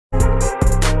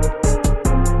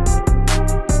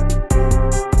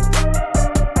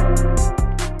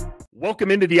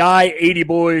Welcome into the I-80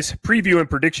 Boys preview and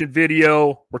prediction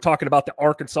video. We're talking about the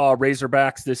Arkansas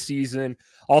Razorbacks this season.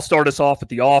 I'll start us off with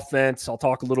the offense. I'll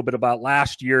talk a little bit about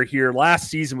last year here. Last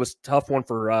season was a tough one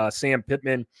for Sam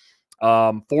Pittman.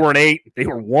 4-8. They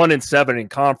were 1-7 in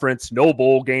conference. No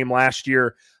bowl game last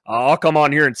year. I'll come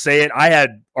on here and say it. I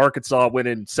had Arkansas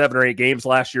winning 7 or 8 games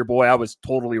last year. Boy, I was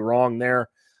totally wrong there.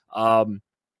 They're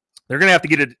going to have to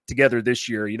get it together this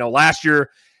year. You know, last year,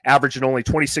 averaging only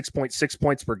 26.6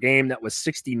 points per game. That was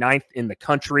 69th in the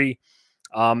country.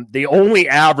 They only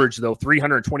averaged, though,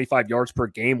 325 yards per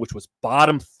game, which was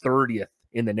bottom 30th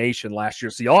in the nation last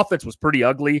year. So the offense was pretty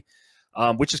ugly,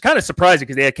 which is kind of surprising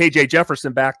because they had KJ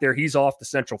Jefferson back there. He's off to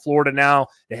Central Florida now.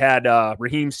 They had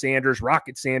Raheem Sanders,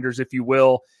 Rocket Sanders, if you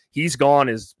will. He's gone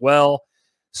as well.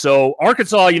 So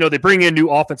Arkansas, you know, they bring in new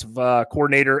offensive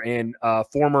coordinator and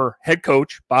former head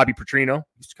coach, Bobby Petrino.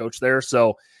 Used to coach there.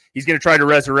 So he's going to try to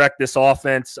resurrect this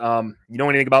offense. You know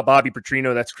anything about Bobby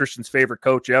Petrino? That's Christian's favorite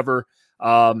coach ever.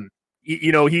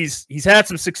 You know, he's had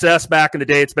some success back in the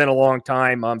day. It's been a long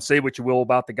time. Say what you will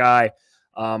about the guy.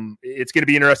 It's going to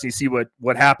be interesting to see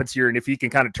what happens here and if he can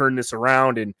kind of turn this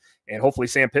around and hopefully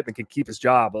Sam Pittman can keep his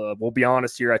job. We'll be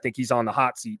honest here. I think he's on the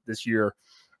hot seat this year.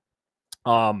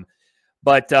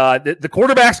 But the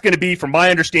quarterback's going to be, from my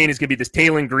understanding, is going to be this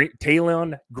Talon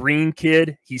Green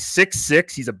kid. He's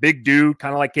 6'6". He's a big dude,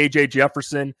 kind of like KJ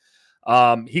Jefferson.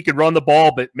 He could run the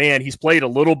ball, but, man, he's played a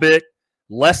little bit,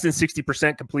 less than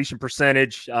 60% completion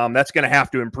percentage. That's going to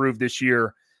have to improve this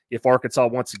year if Arkansas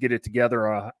wants to get it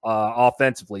together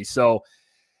offensively. So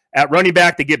at running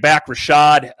back, they get back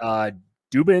Rashad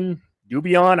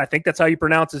Dubion. I think that's how you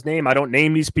pronounce his name. I don't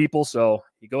name these people, so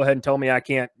you go ahead and tell me I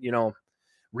can't, you know,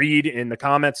 read in the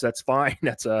comments. That's fine.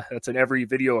 That's an every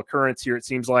video occurrence here, it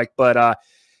seems like. But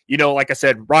you know, like I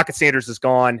said, Rocket Sanders is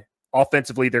gone.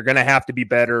 Offensively, they're going to have to be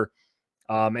better.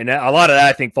 And a lot of that,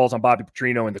 I think, falls on Bobby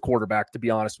Petrino and the quarterback, to be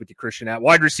honest with you, Christian. At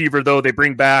wide receiver, though, they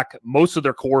bring back most of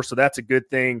their core, so that's a good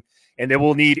thing. And they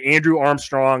will need Andrew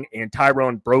Armstrong and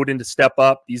Tyrone Broden to step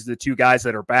up. These are the two guys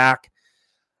that are back.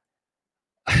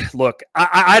 Look,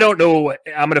 I don't know.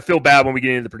 I'm going to feel bad when we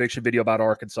get into the prediction video about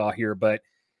Arkansas here, but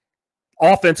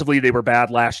offensively, they were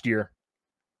bad last year.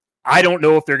 I don't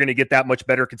know if they're going to get that much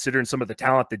better considering some of the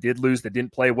talent they did lose that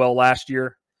didn't play well last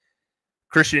year.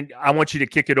 Christian, I want you to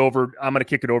kick it over. I'm going to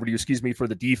kick it over to you, excuse me, for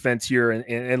the defense here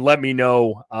and let me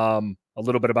know a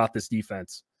little bit about this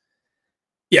defense.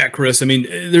 Yeah, Chris, I mean,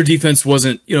 their defense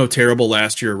wasn't, you know, terrible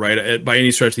last year, right, by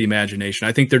any stretch of the imagination.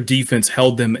 I think their defense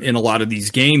held them in a lot of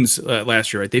these games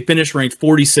last year, right? They finished ranked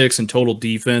 46 in total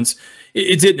defense.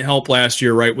 It didn't help last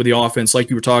year, right, with the offense, like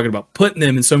you were talking about, putting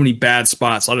them in so many bad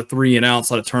spots, a lot of 3-and-outs,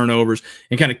 a lot of turnovers,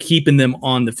 and kind of keeping them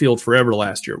on the field forever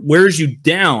last year. Wears you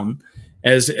down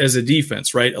as a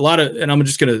defense, right? A lot of, and I'm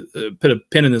just going to put a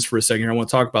pin in this for a second here. I want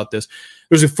to talk about this.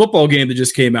 There's a football game that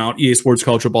just came out, EA Sports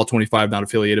College Football 25, not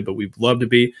affiliated, but we'd love to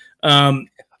be. A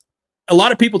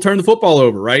lot of people turn the football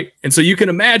over, right? And so you can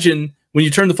imagine when you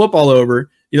turn the football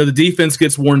over, you know, the defense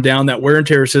gets worn down, that wear and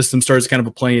tear system starts kind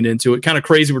of playing into it. Kind of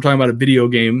crazy. We're talking about a video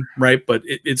game, right? But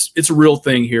it's a real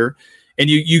thing here. And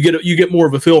you get more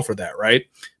of a feel for that, right?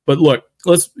 But look,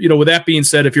 let's, you know, with that being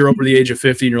said, if you're over the age of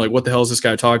 50 and you're like, what the hell is this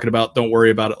guy talking about? Don't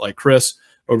worry about it like Chris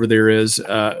over there is.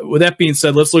 With that being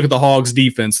said, let's look at the Hogs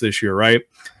defense this year, right?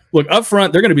 Look, up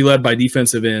front, they're going to be led by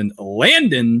defensive end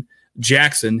Landon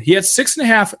Jackson. He had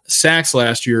 6.5 sacks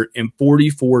last year and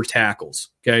 44 tackles,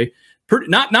 okay?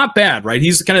 Not bad, right?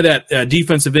 He's kind of that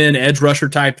defensive end, edge rusher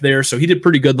type there, so he did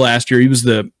pretty good last year. He was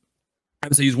I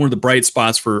would say he's one of the bright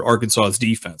spots for Arkansas's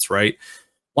defense, right?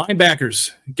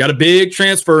 Linebackers, got a big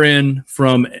transfer in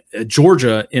from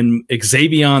Georgia in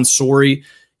Xavier Sorey.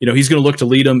 You know, he's going to look to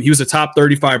lead them. He was a top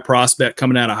 35 prospect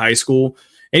coming out of high school,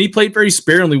 and he played very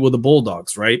sparingly with the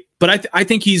Bulldogs, right? But I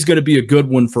think he's going to be a good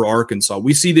one for Arkansas.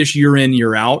 We see this year in,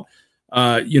 year out,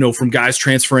 you know, from guys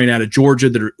transferring out of Georgia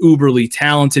that are uberly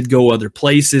talented, go other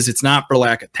places. It's not for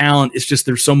lack of talent. It's just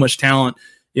there's so much talent,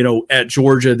 you know, at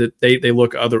Georgia that they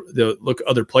look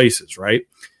other places, right?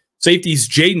 Safeties,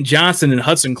 Jaden Johnson and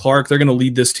Hudson Clark, they're going to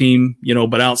lead this team, you know,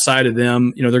 but outside of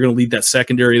them, you know, they're going to lead that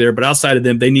secondary there. But outside of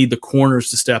them, they need the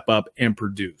corners to step up and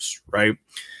produce, right?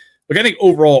 Look, I think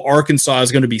overall Arkansas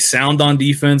is going to be sound on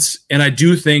defense, and I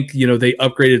do think, you know, they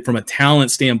upgraded from a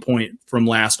talent standpoint from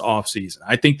last offseason.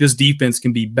 I think this defense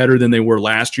can be better than they were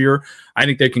last year. I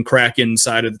think they can crack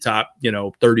inside of the top, you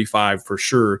know, 35 for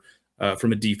sure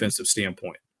from a defensive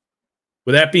standpoint.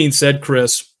 With that being said,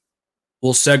 Chris,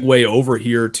 we'll segue over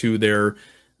here to their,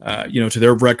 you know, to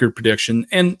their record prediction,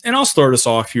 and I'll start us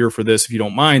off here for this if you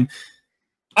don't mind.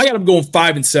 I got them going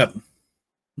 5-7.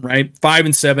 Right,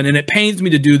 5-7, and it pains me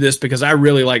to do this because I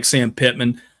really like Sam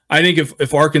Pittman. I think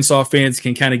if Arkansas fans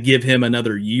can kind of give him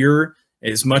another year,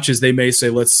 as much as they may say,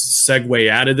 let's segue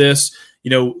out of this,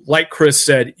 like Chris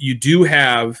said, you do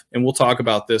have, and we'll talk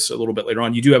about this a little bit later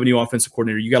on, you do have a new offensive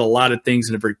coordinator. You got a lot of things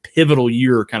in a very pivotal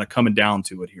year kind of coming down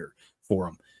to it here for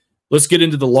them. Let's get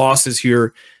into the losses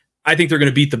here. I think they're going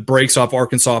to beat the brakes off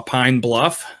Arkansas Pine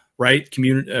Bluff, right?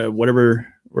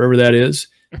 Wherever that is,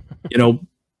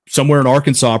 somewhere in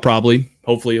Arkansas, probably.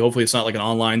 Hopefully it's not like an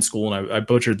online school, and I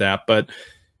butchered that. But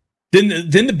then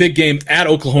the big game at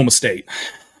Oklahoma State.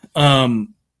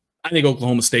 I think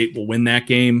Oklahoma State will win that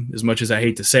game, as much as I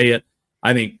hate to say it.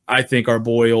 I think our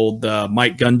boy old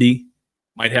Mike Gundy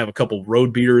might have a couple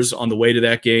road beaters on the way to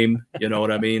that game. You know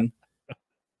what I mean?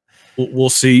 We'll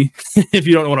see. If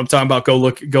you don't know what I'm talking about, go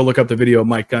look up the video of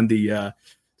Mike Gundy talking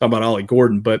about Ollie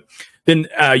Gordon. But then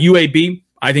UAB,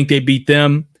 I think they beat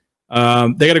them. They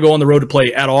got to go on the road to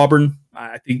play at Auburn.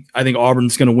 I think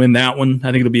Auburn's going to win that one.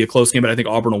 I think it'll be a close game, but I think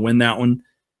Auburn will win that one.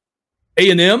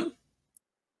 A&M,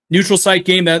 neutral site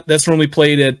game that's normally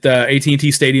played at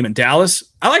AT&T Stadium in Dallas.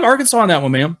 I like Arkansas on that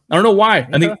one, man. I don't know why. Yeah.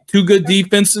 I think two good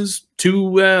defenses,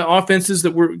 two offenses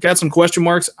that got some question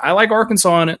marks. I like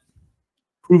Arkansas on it.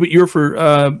 Prove it year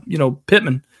for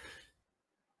Pittman.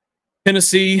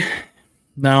 Tennessee,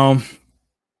 now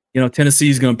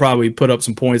Tennessee's going to probably put up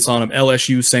some points on them.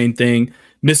 LSU, same thing.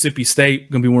 Mississippi State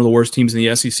going to be one of the worst teams in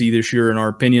the SEC this year, in our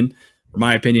opinion, or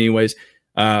my opinion, anyways.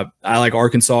 I like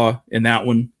Arkansas in that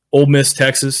one. Ole Miss,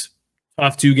 Texas,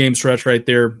 tough 2-game stretch right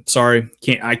there. Sorry,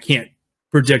 I can't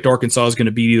predict Arkansas is going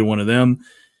to beat either one of them.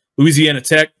 Louisiana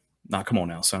Tech, come on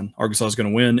now, son. Arkansas is going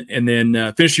to win. And then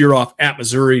finish the year off at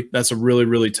Missouri. That's a really,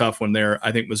 really tough one there.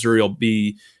 I think Missouri will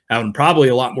be having probably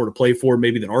a lot more to play for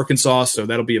maybe than Arkansas, so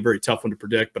that'll be a very tough one to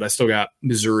predict, but I still got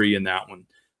Missouri in that one.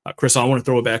 Chris, I want to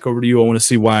throw it back over to you. I want to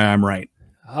see why I'm right.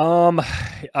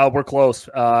 We're close.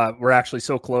 We're actually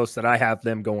so close that I have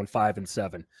them going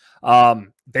 5-7.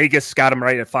 Vegas got them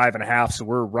right at 5.5, so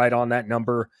we're right on that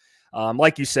number.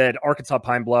 Like you said, Arkansas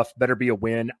Pine Bluff better be a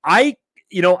win. I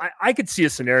could see a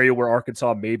scenario where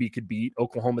Arkansas maybe could beat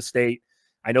Oklahoma State.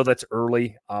 I know that's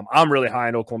early. I'm really high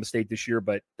on Oklahoma State this year,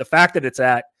 but the fact that it's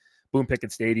at Boone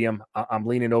Pickens Stadium, I'm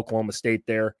leaning Oklahoma State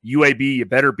there. UAB, you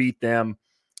better beat them.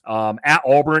 At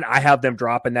Auburn, I have them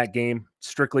dropping that game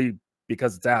strictly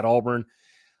because it's at Auburn.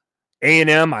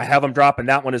 A&M, I have them dropping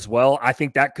that one as well. I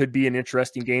think that could be an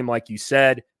interesting game, like you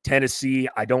said. Tennessee,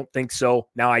 I don't think so.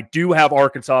 Now, I do have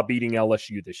Arkansas beating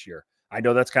LSU this year. I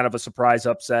know that's kind of a surprise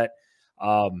upset.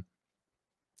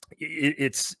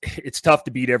 It's tough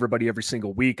to beat everybody every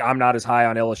single week. I'm not as high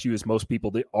on LSU as most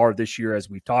people are this year, as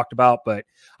we've talked about, but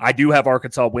I do have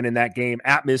Arkansas winning that game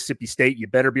at Mississippi State. You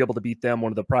better be able to beat them.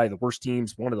 Probably the worst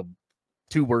teams, one of the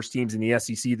 2 worst teams in the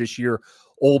SEC this year.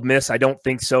 Ole Miss, I don't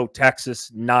think so.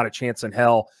 Texas, not a chance in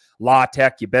hell. La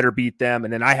Tech, you better beat them.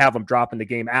 And then I have them dropping the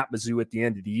game at Mizzou at the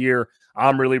end of the year.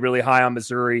 I'm really, really high on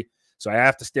Missouri, so I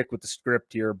have to stick with the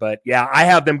script here. But, yeah, I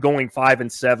have them going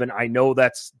 5-7. I know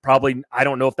that's probably – I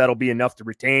don't know if that'll be enough to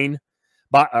retain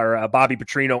Bobby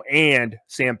Petrino and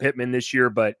Sam Pittman this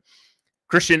year. But,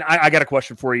 Christian, I got a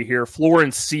question for you here. Floor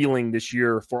and ceiling this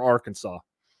year for Arkansas.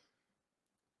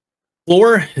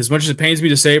 Floor, as much as it pains me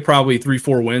to say, probably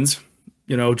 3-4 wins.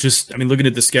 Looking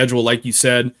at the schedule, like you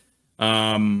said,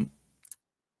 because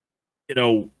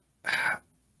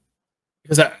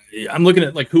I'm looking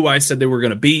at like who I said they were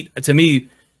going to beat. To me,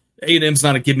 A&M's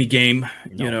not a give me game.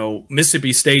 No.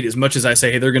 Mississippi State, as much as I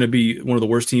say, hey, they're going to be one of the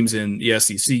worst teams in the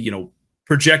SEC,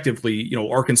 projectively,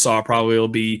 Arkansas probably will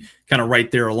be kind of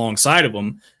right there alongside of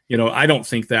them. I don't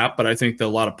think that, but I think that a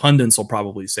lot of pundits will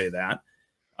probably say that.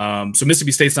 So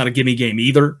Mississippi State's not a gimme game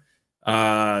either.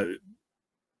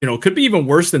 It could be even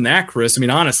worse than that, Chris. I mean,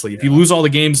 honestly, if you lose all the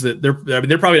games that they're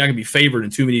probably not going to be favored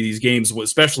in too many of these games,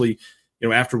 especially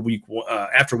after week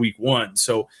 1.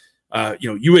 So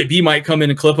UAB might come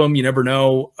in and clip them. You never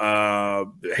know. I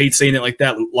hate saying it like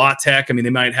that. La Tech,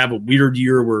 they might have a weird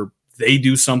year where they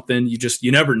do something.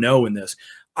 You never know in this.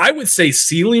 I would say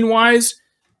ceiling wise,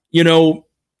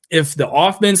 if the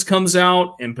offense comes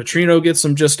out and Petrino gets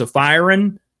them just a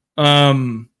firing,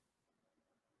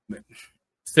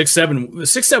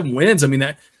 6-7 wins.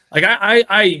 I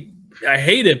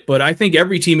hate it, but I think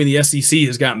every team in the SEC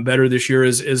has gotten better this year,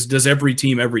 as does every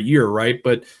team every year, right?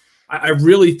 But I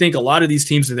really think a lot of these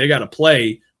teams that they got to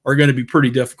play are going to be pretty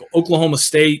difficult. Oklahoma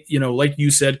State, like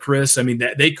you said, Chris,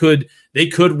 that they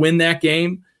could win that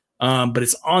game, but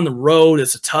it's on the road.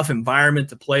 It's a tough environment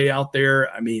to play out there.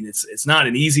 It's not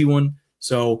an easy one.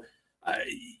 So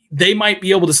they might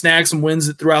be able to snag some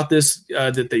wins throughout this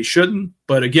that they shouldn't.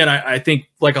 But again, I think,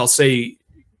 like I'll say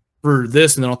for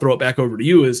this, and then I'll throw it back over to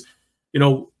you, is,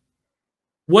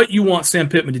 what you want Sam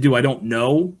Pittman to do, I don't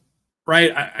know.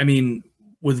 right? I mean,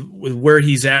 with where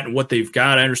he's at and what they've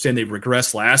got, I understand they've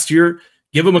regressed last year.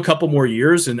 Give him a couple more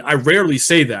years, and I rarely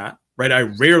say that, right? I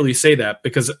rarely say that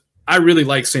because I really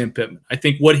like Sam Pittman. I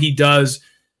think what he does,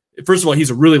 first of all, he's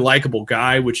a really likable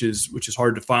guy, which is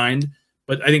hard to find.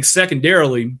 But I think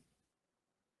secondarily,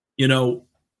 you know,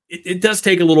 it does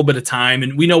take a little bit of time,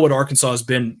 and we know what Arkansas has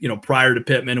been, you know, prior to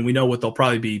Pittman, and we know what they'll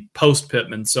probably be post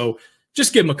Pittman. So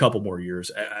just give him a couple more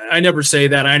years. I never say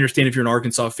that. I understand if you're an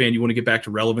Arkansas fan, you want to get back to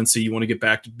relevancy, you want to get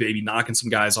back to maybe knocking some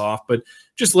guys off, but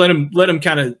just let him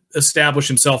kind of establish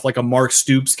himself like a Mark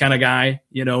Stoops kind of guy,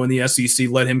 you know, in the SEC.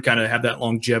 Let him kind of have that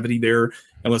longevity there,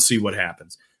 and let's see what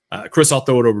happens. Chris, I'll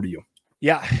throw it over to you.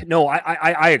 Yeah, no,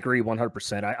 I agree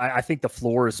 100%. I think the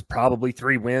floor is probably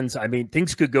 3 wins. I mean,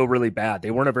 things could go really bad.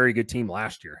 They weren't a very good team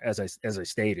last year, as I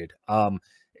stated.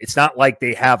 It's not like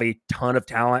they have a ton of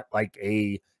talent like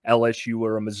a LSU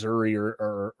or a Missouri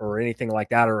or anything like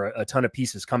that, or a ton of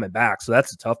pieces coming back. So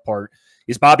that's the tough part.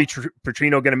 Is Bobby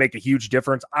Petrino going to make a huge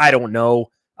difference? I don't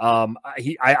know.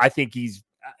 I think he's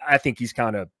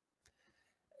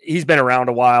been around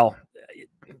a while.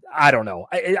 I don't know.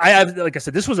 Like I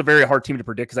said, this was a very hard team to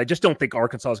predict because I just don't think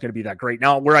Arkansas is going to be that great.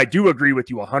 Now, where I do agree with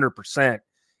you 100%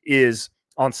 is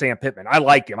on Sam Pittman. I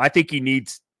like him. I think he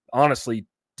needs, honestly,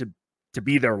 to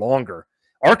be there longer.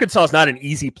 Arkansas is not an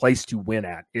easy place to win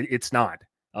at. It's not.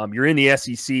 You're in the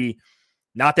SEC.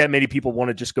 Not that many people want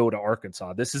to just go to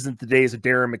Arkansas. This isn't the days of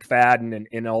Darren McFadden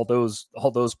and all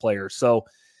those players. So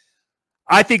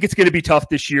I think it's going to be tough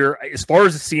this year. As far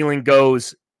as the ceiling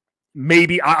goes,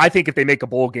 maybe I think if they make a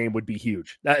bowl game would be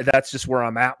huge. That's just where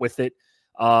I'm at with it.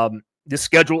 The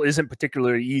schedule isn't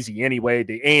particularly easy anyway.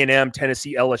 The A&M,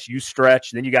 Tennessee, LSU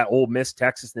stretch. Then you got Ole Miss,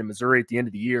 Texas, and Missouri at the end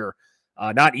of the year.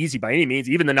 Not easy by any means.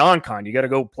 Even the non-con, you got to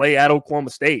go play at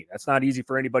Oklahoma State. That's not easy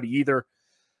for anybody either.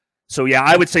 So, yeah,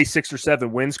 I would say 6 or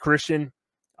 7 wins, Christian.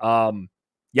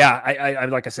 Yeah, I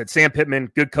like I said, Sam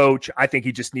Pittman, good coach. I think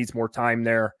he just needs more time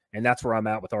there, and that's where I'm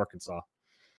at with Arkansas.